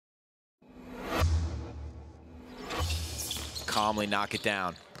calmly knock it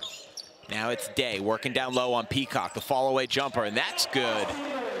down. Now it's Day working down low on Peacock, the fall-away jumper, and that's good.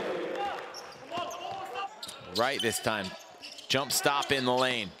 Right this time. Jump stop in the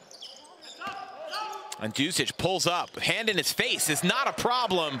lane. And Dusic pulls up. Hand in his face is not a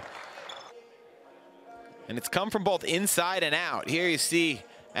problem. And it's come from both inside and out. Here you see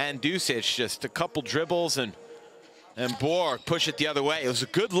Dusic just a couple dribbles and Bourg push it the other way. It was a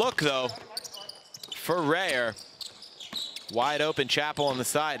good look though for Reyer. Wide open Chappell on the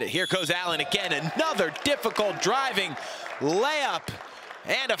side. Here goes Allen again. Another difficult driving layup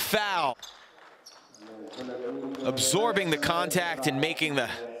and a foul. Absorbing the contact and making the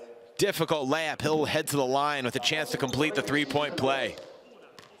difficult layup. He'll head to the line with a chance to complete the three-point play.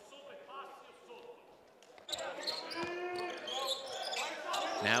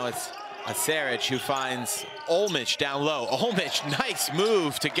 Now it's Asaric who finds Olmich down low. Olmich, nice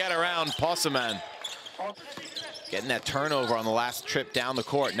move to get around Posseman. Getting that turnover on the last trip down the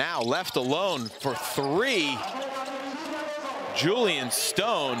court. Now left alone for three. Julian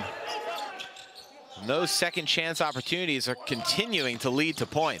Stone. And those second chance opportunities are continuing to lead to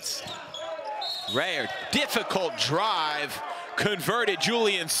points. Reyer, difficult drive, converted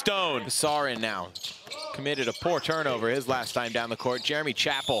Julian Stone. Sarin now committed a poor turnover his last time down the court. Jeremy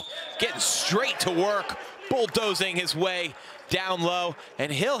Chappell getting straight to work, bulldozing his way down low, and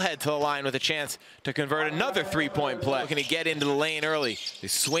he'll head to the line with a chance to convert another three-point play. Looking to get into the lane early. They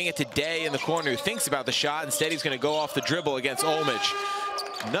swing it to Day in the corner, who thinks about the shot. Instead, he's going to go off the dribble against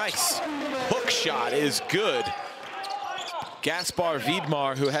Olmich. Nice hook shot is good. Gaspar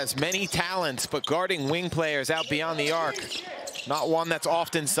Vidmar, who has many talents, but guarding wing players out beyond the arc, not one that's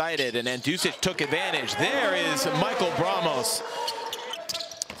often cited, and Dusic took advantage. There is Michael Bramos.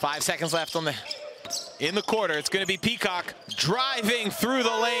 5 seconds left in the quarter. It's going to be Peacock driving through the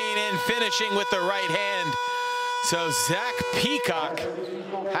lane and finishing with the right hand. So Zach Peacock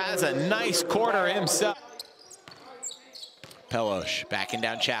has a nice quarter himself. Pelosh backing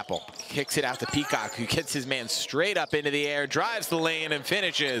down Chappell. Kicks it out to Peacock, who gets his man straight up into the air, drives the lane and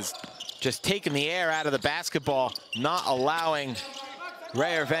finishes. Just taking the air out of the basketball, not allowing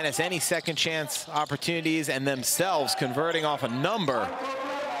Reyer Venice any second chance opportunities, and themselves converting off a number.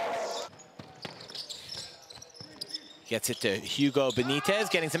 Gets it to Hugo Benitez,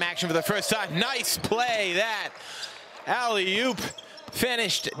 getting some action for the first time. Nice play, that. Alley-oop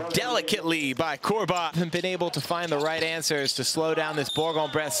finished delicately by Corbat. Haven't been able to find the right answers to slow down this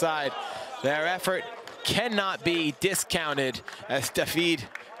Bourg-en-Bresse side. Their effort cannot be discounted as David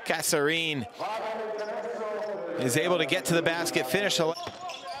Kasserine is able to get to the basket, finish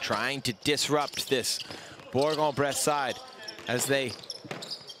trying to disrupt this Bourg-en-Bresse side as they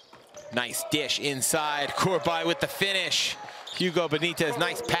nice dish inside. Corbat with the finish. Hugo Benitez,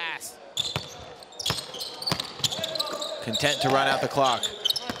 nice pass. Content to run out the clock.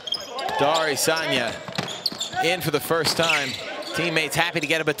 Dari Sanya in for the first time. Teammates happy to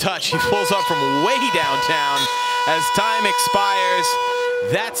get him a touch. He pulls up from way downtown as time expires.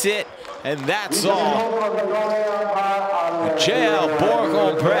 That's it, and that's all. JL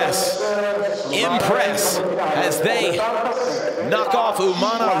Bourg-en-Bresse impress as they knock off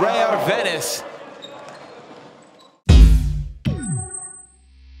Umana Reyer Venice